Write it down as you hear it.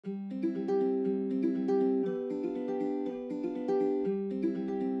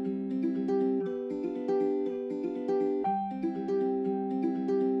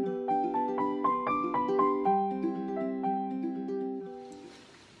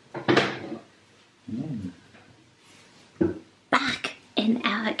in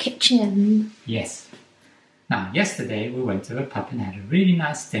our kitchen. Yes. Now, yesterday we went to a pub and had a really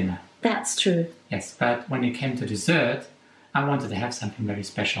nice dinner. That's true. Yes, but when it came to dessert, I wanted to have something very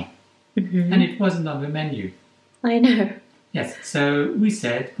special. And it wasn't on the menu. I know. Yes, so we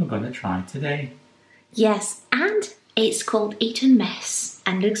said we're going to try it today. Yes, and it's called Eton Mess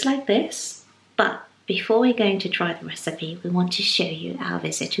and looks like this. But before we're going to try the recipe, we want to show you our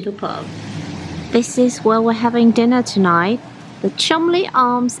visit to the pub. This is where we're having dinner tonight. The Cholmondeley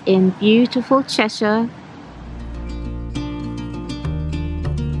Arms in beautiful Cheshire.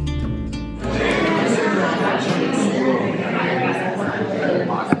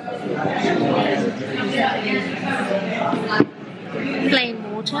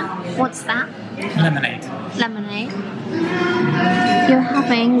 Plain water. What's that? Lemonade. Lemonade. You're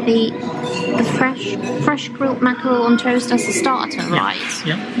having the fresh grilled mackerel on toast as a starter, right?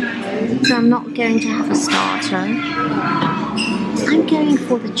 Yep. So I'm not going to have a starter. I'm going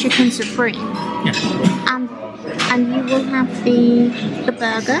for the chicken supreme. Yeah. And you will have the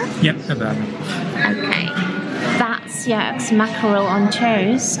burger? Yep, the burger. Okay. That's Joerg's mackerel on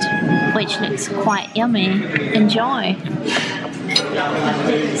toast, which looks quite yummy. Enjoy.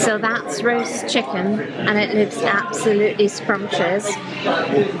 So that's roast chicken, and it looks absolutely scrumptious.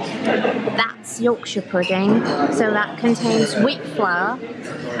 That's Yorkshire pudding, so that contains wheat flour,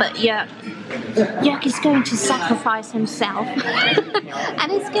 but Joerg is going to sacrifice himself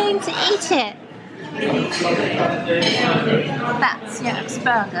and is going to eat it. That's Joerg's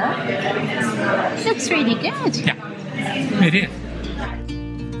burger. Looks really good. Yeah, it is.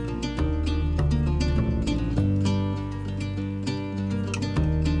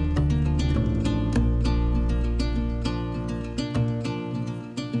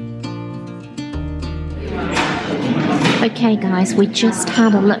 Okay guys, we just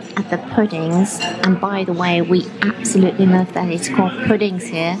had a look at the puddings, and by the way, we absolutely love that it's called puddings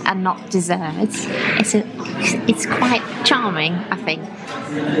here and not desserts. It's quite charming, I think.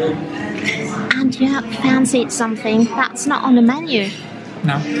 And Joerg fancied something that's not on the menu.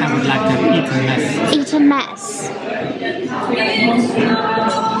 No, I would like to Eton Mess. Eton Mess.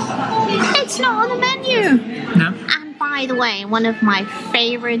 It's not on the menu. No. And by the way, one of my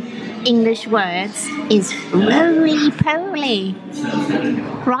favorite English words is roly-poly.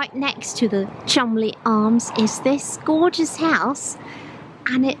 Right next to the Cholmondeley Arms is this gorgeous house,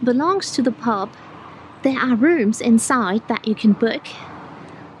 and it belongs to the pub. There are rooms inside that you can book.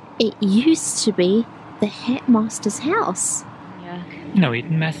 It used to be the headmaster's house. No,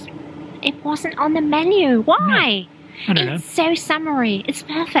 Eton Mess. It wasn't on the menu. Why? No. I don't know. It's so summery. It's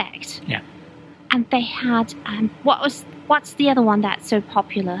perfect. Yeah. And they had what's the other one that's so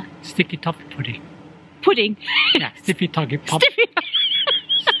popular? Sticky toffee pudding. Pudding. Yeah, sticky toffee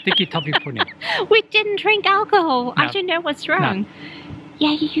Sticky toffee pudding. We didn't drink alcohol. No. I don't know what's wrong. No.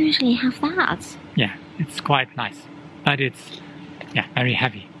 Yeah, you usually have that. Yeah, it's quite nice, but it's very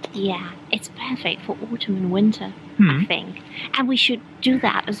heavy. Yeah, it's perfect for autumn and winter, I think. And we should do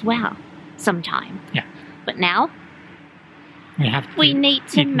that as well sometime. Yeah. But now we need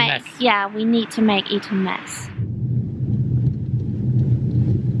to Eton make Mess. we need to make Eton Mess.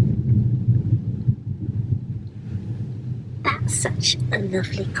 That's such a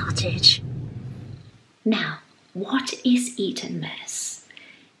lovely cottage. Now, what is Eton Mess?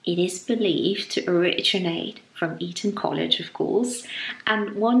 It is believed to originate from Eton College, of course,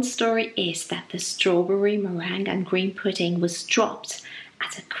 and one story is that the strawberry meringue and green pudding was dropped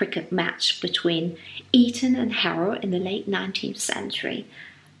at a cricket match between Eton and Harrow in the late 19th century.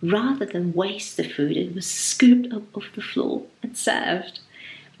 Rather than waste the food, it was scooped up off the floor and served.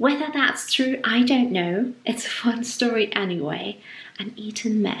 Whether that's true, I don't know. It's a fun story anyway. And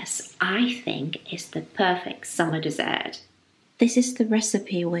Eton Mess, I think, is the perfect summer dessert. This is the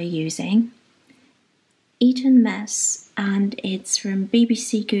recipe we're using. Eton Mess, and it's from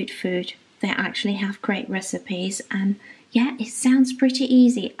BBC Good Food. They actually have great recipes, and yeah, it sounds pretty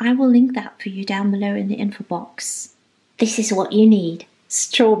easy. I will link that for you down below in the info box. This is what you need.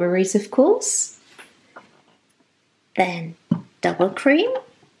 Strawberries, of course. Then double cream,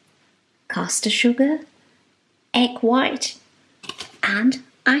 caster sugar, egg white, and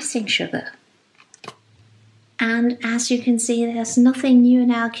icing sugar. And as you can see, there's nothing new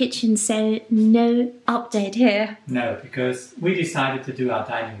in our kitchen, so no update here. No, because we decided to do our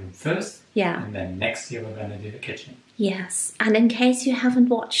dining room first. Yeah. And then next year we're going to do the kitchen. Yes, and in case you haven't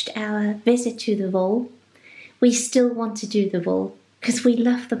watched our visit to the Vault, we still want to do the Vault because we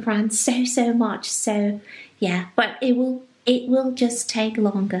love the brand so much. So yeah, but it will just take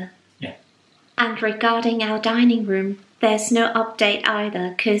longer. Yeah. And regarding our dining room, there's no update either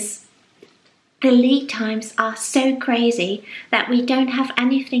because The lead times are so crazy that we don't have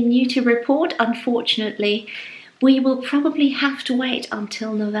anything new to report, unfortunately. We will probably have to wait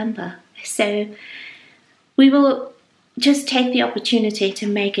until November. So we will just take the opportunity to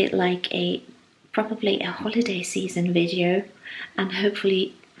make it like probably a holiday season video, and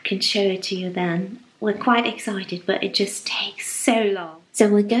hopefully can show it to you then. We're quite excited, but it just takes so long. So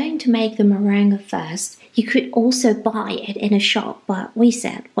we're going to make the meringue first. You could also buy it in a shop, but we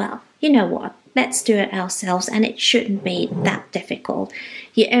said, well, you know what? Let's do it ourselves, and it shouldn't be that difficult.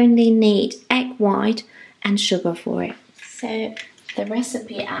 You only need egg white and sugar for it. So the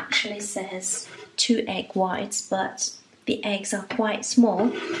recipe actually says 2 egg whites, but the eggs are quite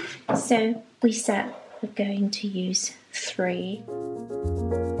small. So we said we're going to use 3.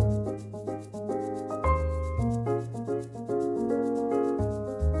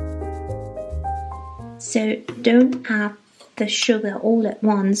 So don't add the sugar all at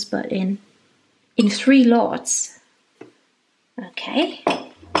once, but in 3 lots. Okay.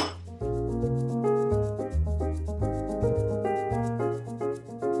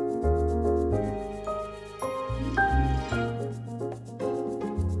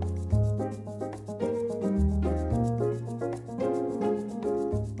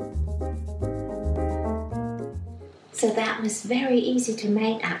 So that was very easy to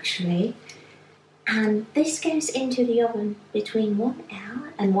make actually. And this goes into the oven between 1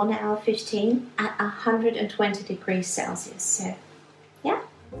 hour and 1 hour 15 at 120 degrees Celsius. So, yeah.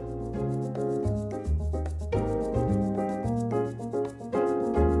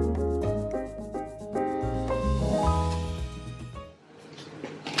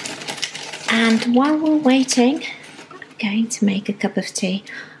 And while we're waiting, I'm going to make a cup of tea.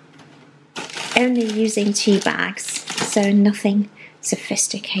 Only using tea bags, so nothing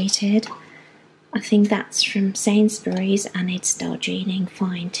sophisticated. I think that's from Sainsbury's, and it's Darjeeling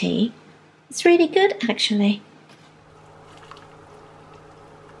fine tea. It's really good actually.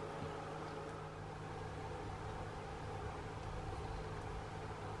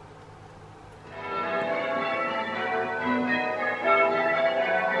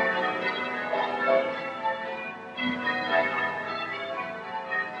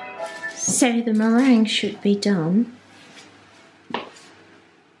 So the meringue should be done.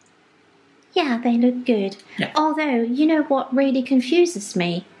 Yeah, they look good. Yeah. Although, you know what really confuses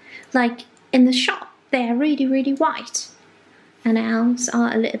me? Like, in the shop, they're really, really white. And ours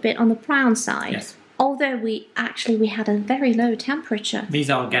are a little bit on the brown side. Yes. Although we had a very low temperature. These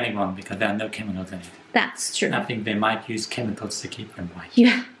are organic ones because there are no chemicals in it. That's true. I think they might use chemicals to keep them white.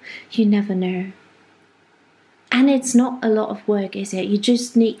 Yeah, you never know. And it's not a lot of work, is it? You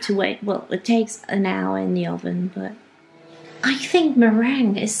just need to wait. Well, it takes an hour in the oven, but I think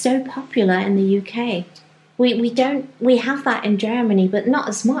meringue is so popular in the UK. We have that in Germany, but not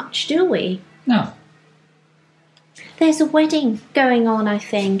as much, do we? No. There's a wedding going on, I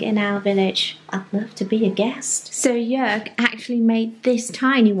think, in our village. I'd love to be a guest. So Joerg actually made this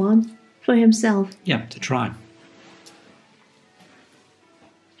tiny one for himself. Yeah, to try.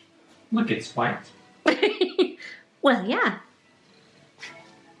 Look, it's white. Well, yeah.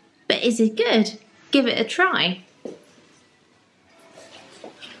 But is it good? Give it a try.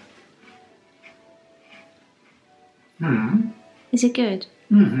 Is it good?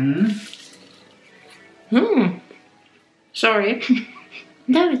 Sorry.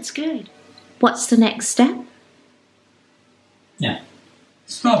 No, it's good. What's the next step? Yeah.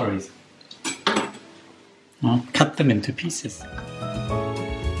 Strawberries. Well, cut them into pieces.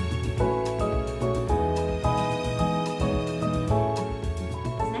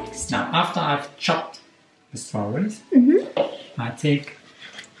 Next. Now, after I've chopped the strawberries, I take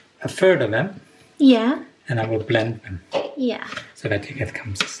a third of them Yeah. and I will blend them Yeah. so that you get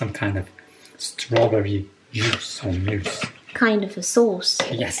some kind of strawberry juice or mousse. Kind of a sauce.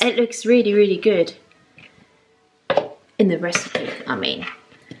 Yes. It looks really, really good. In the recipe, I mean.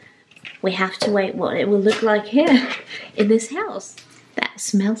 We have to wait what it will look like here in this house. That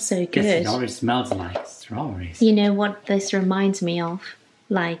smells so good. Yes, it always smells like strawberries. You know what this reminds me of?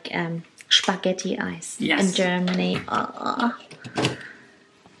 Like spaghetti ice in Germany. Oh.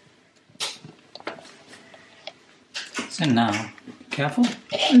 So now, careful.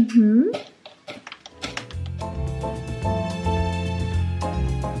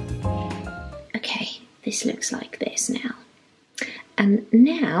 Okay, this looks like this now. And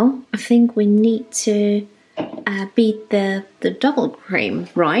now I think we need to beat the double cream,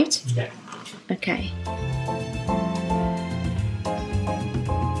 right? Yeah. Okay.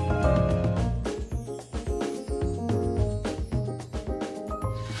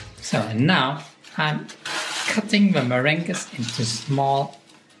 So, and now I'm cutting the meringues into small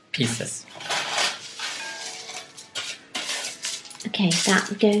pieces. Okay,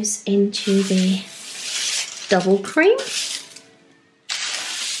 that goes into the double cream.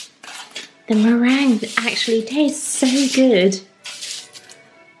 The meringue actually tastes so good.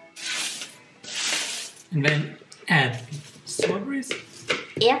 And then add strawberries.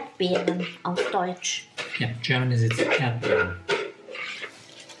 Erdbeeren auf Deutsch. Yeah, German is Erdbeeren.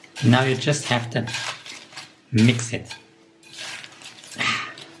 Now you just have to mix it.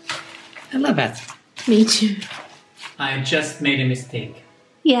 I love that. Me too. I just made a mistake.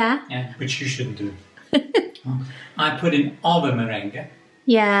 Yeah. Yeah, which you shouldn't do. I put in all the meringue,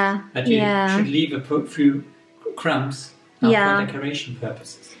 Yeah. but you should leave a few crumbs for decoration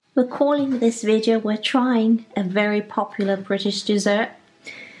purposes. We're calling this video, we're trying a very popular British dessert.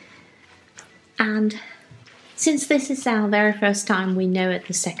 And since this is our very first time, we know it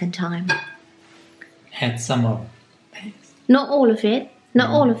the second time. Add some more. Not all of it, not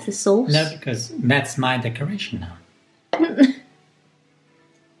all of the sauce. No, because that's my decoration now.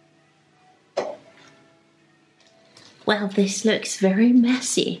 Well, this looks very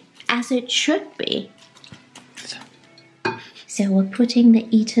messy, as it should be. So we're putting the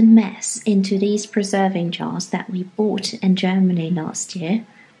Eton Mess into these preserving jars that we bought in Germany last year.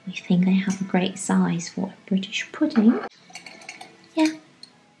 We think they have a great size for a British pudding. Yeah,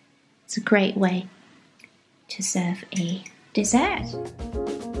 it's a great way to serve a dessert.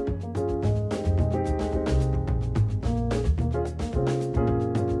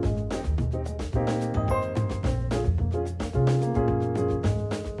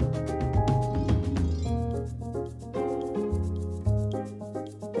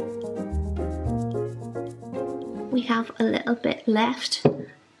 We have a little bit left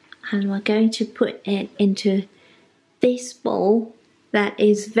and we're going to put it into this bowl that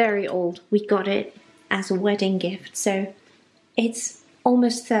is very old. We got it as a wedding gift, so it's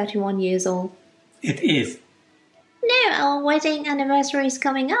almost 31 years old. It is. No, our wedding anniversary is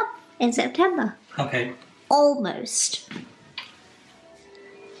coming up in September. Okay. Almost.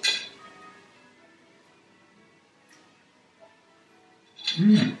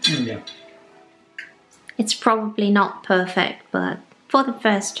 Yeah. It's probably not perfect, but for the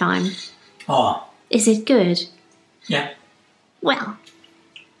first time. Oh. Is it good? Yeah. Well,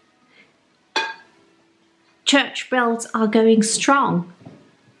 church bells are going strong.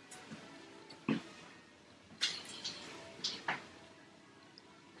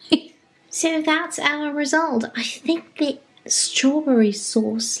 So that's our result. I think the strawberry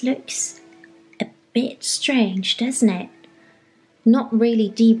sauce looks a bit strange, doesn't it? Not really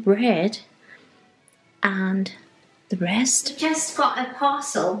deep red. And the rest. Just got a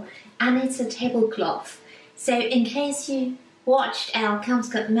parcel and it's a tablecloth. So in case you watched our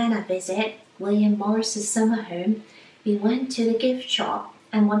Kelmscott Manor visit, William Morris's summer home, we went to the gift shop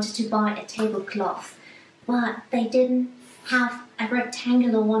and wanted to buy a tablecloth, but they didn't have a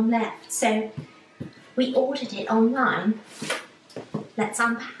rectangular one left, so we ordered it online. Let's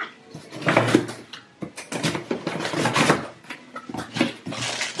unpack.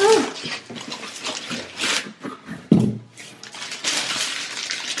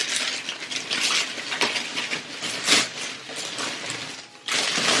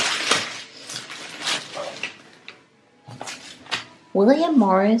 William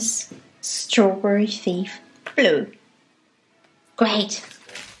Morris Strawberry Thief Blue. Great.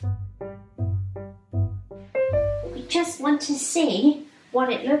 We just want to see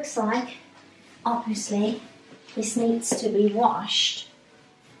what it looks like. Obviously, this needs to be washed.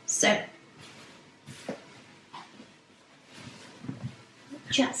 So,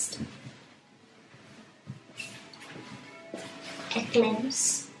 just a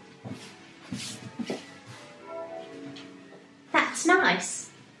glimpse. That's nice.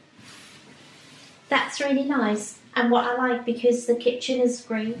 That's really nice. And what I like, because the kitchen is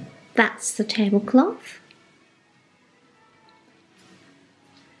green, that's the tablecloth.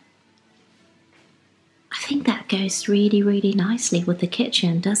 I think that goes really, really nicely with the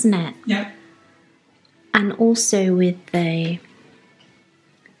kitchen, doesn't it? Yeah. And also with the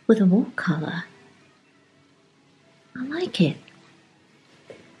wall colour. I like it.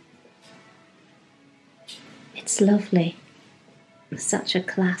 It's lovely. Such a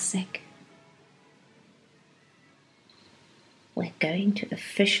classic. We're going to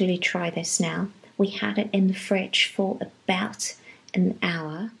officially try this now. We had it in the fridge for about an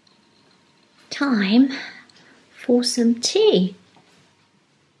hour. Time for some tea.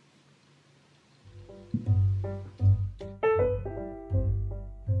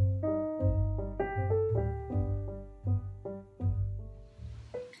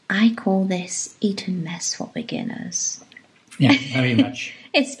 I call this Eton Mess for beginners. Yeah, very much.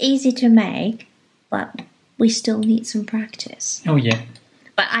 It's easy to make, but we still need some practice. Oh, yeah.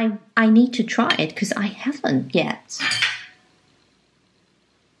 But I need to try it because I haven't yet.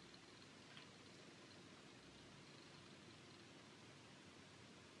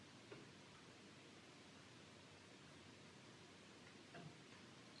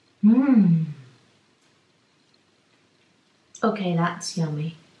 Okay, that's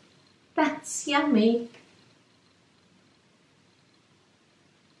yummy. That's yummy.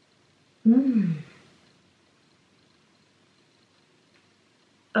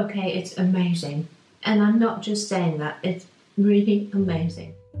 Okay, it's amazing. And I'm not just saying that, it's really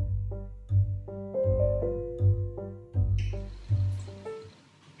amazing.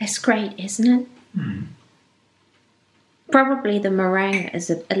 It's great, isn't it? Probably the meringue is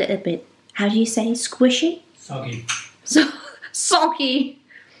a little bit, how do you say, squishy? Soggy. Soggy.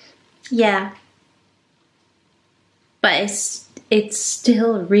 Yeah. But it's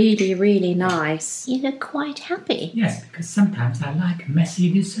still really, really nice. You look quite happy. Yes, because sometimes I like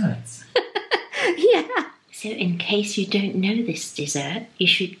messy desserts. Yeah. So in case you don't know this dessert, you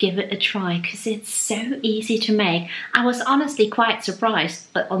should give it a try because it's so easy to make. I was honestly quite surprised,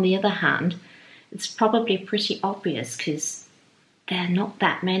 but on the other hand, it's probably pretty obvious because there are not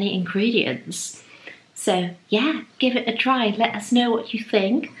that many ingredients. So yeah, give it a try. Let us know what you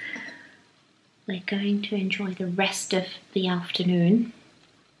think. We're going to enjoy the rest of the afternoon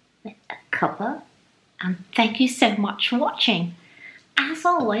with a cuppa. And thank you so much for watching. As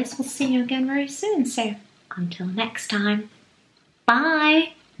always, we'll see you again very soon. So until next time,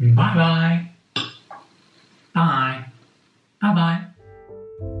 bye. Bye-bye. Bye. Bye-bye.